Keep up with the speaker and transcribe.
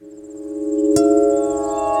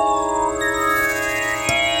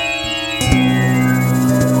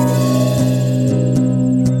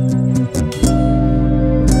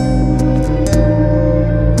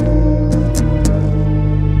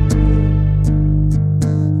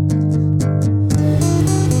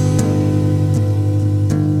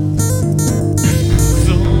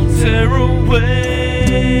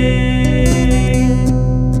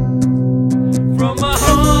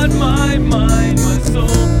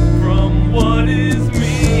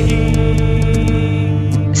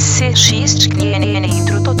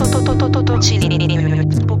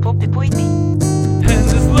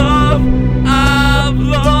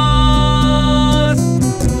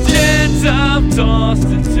I've tossed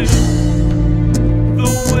it to the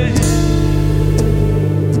wind.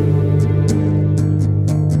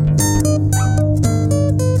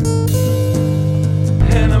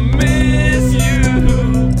 And I miss you.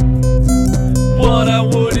 What I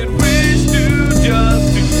wouldn't wish to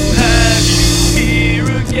just to have you here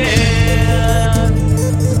again.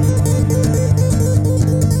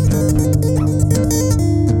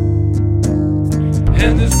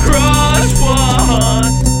 And this crush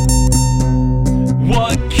was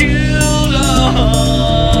what killed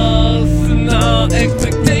us, and our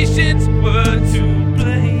expectations were to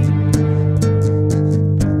blame.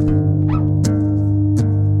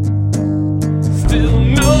 Still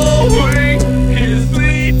knowing is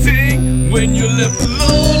fleeting when you're left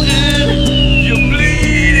alone and you're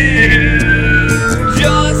bleeding,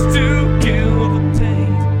 just to kill the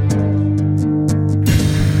pain.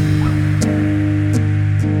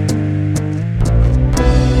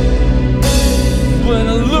 When I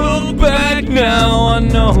look back now, I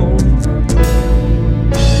know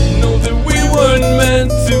that we weren't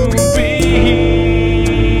meant to be.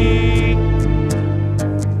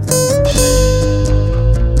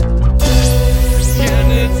 And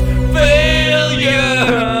it's failure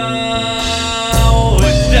or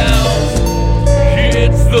doubt.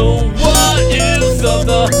 It's the what ifs of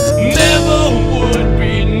the never would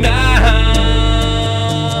be now.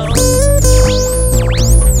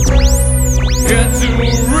 Got to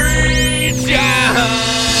reach out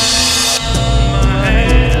my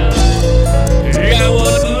hand. I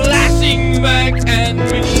was lashing back at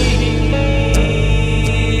me.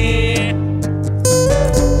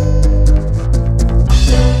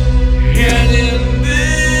 And in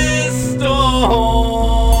this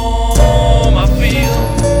storm, I feel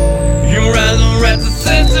you're at the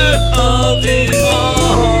center of it all.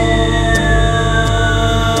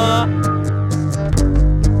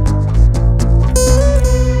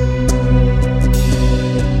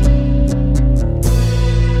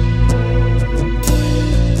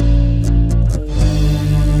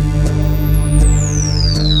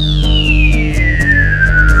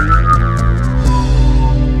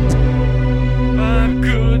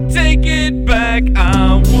 Take it back,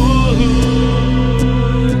 I would.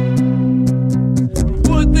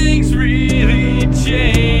 Would things really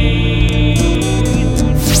change?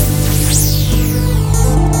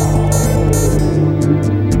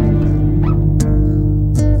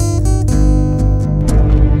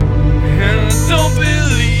 And I don't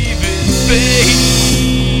believe in fate,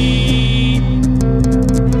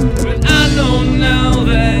 but I know now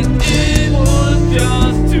that it was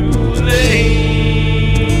just too late.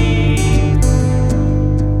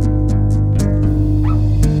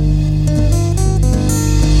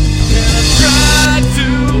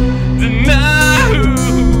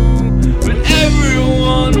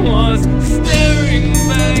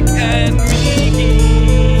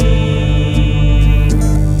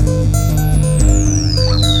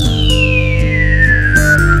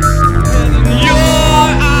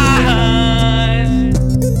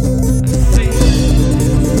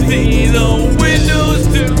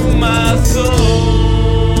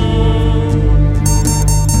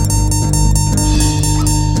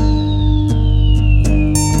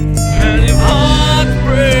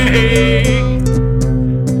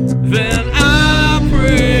 Then I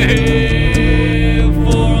pray,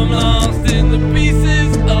 for I'm lost in the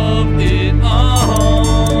pieces of it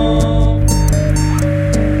all.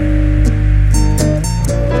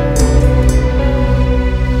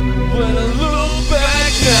 When I look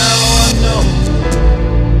back now, I know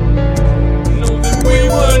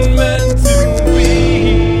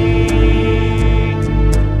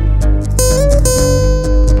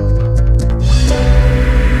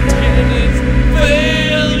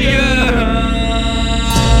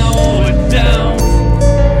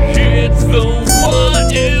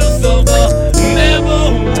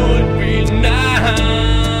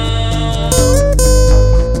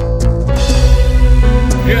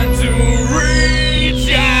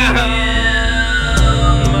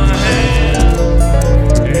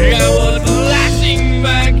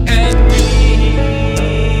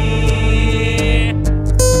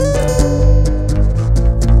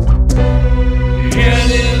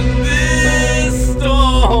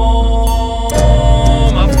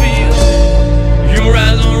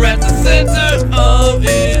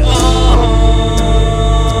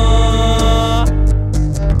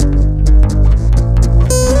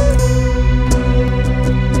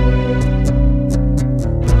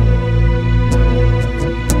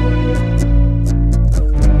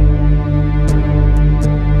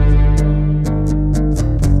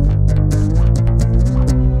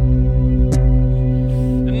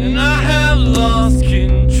lost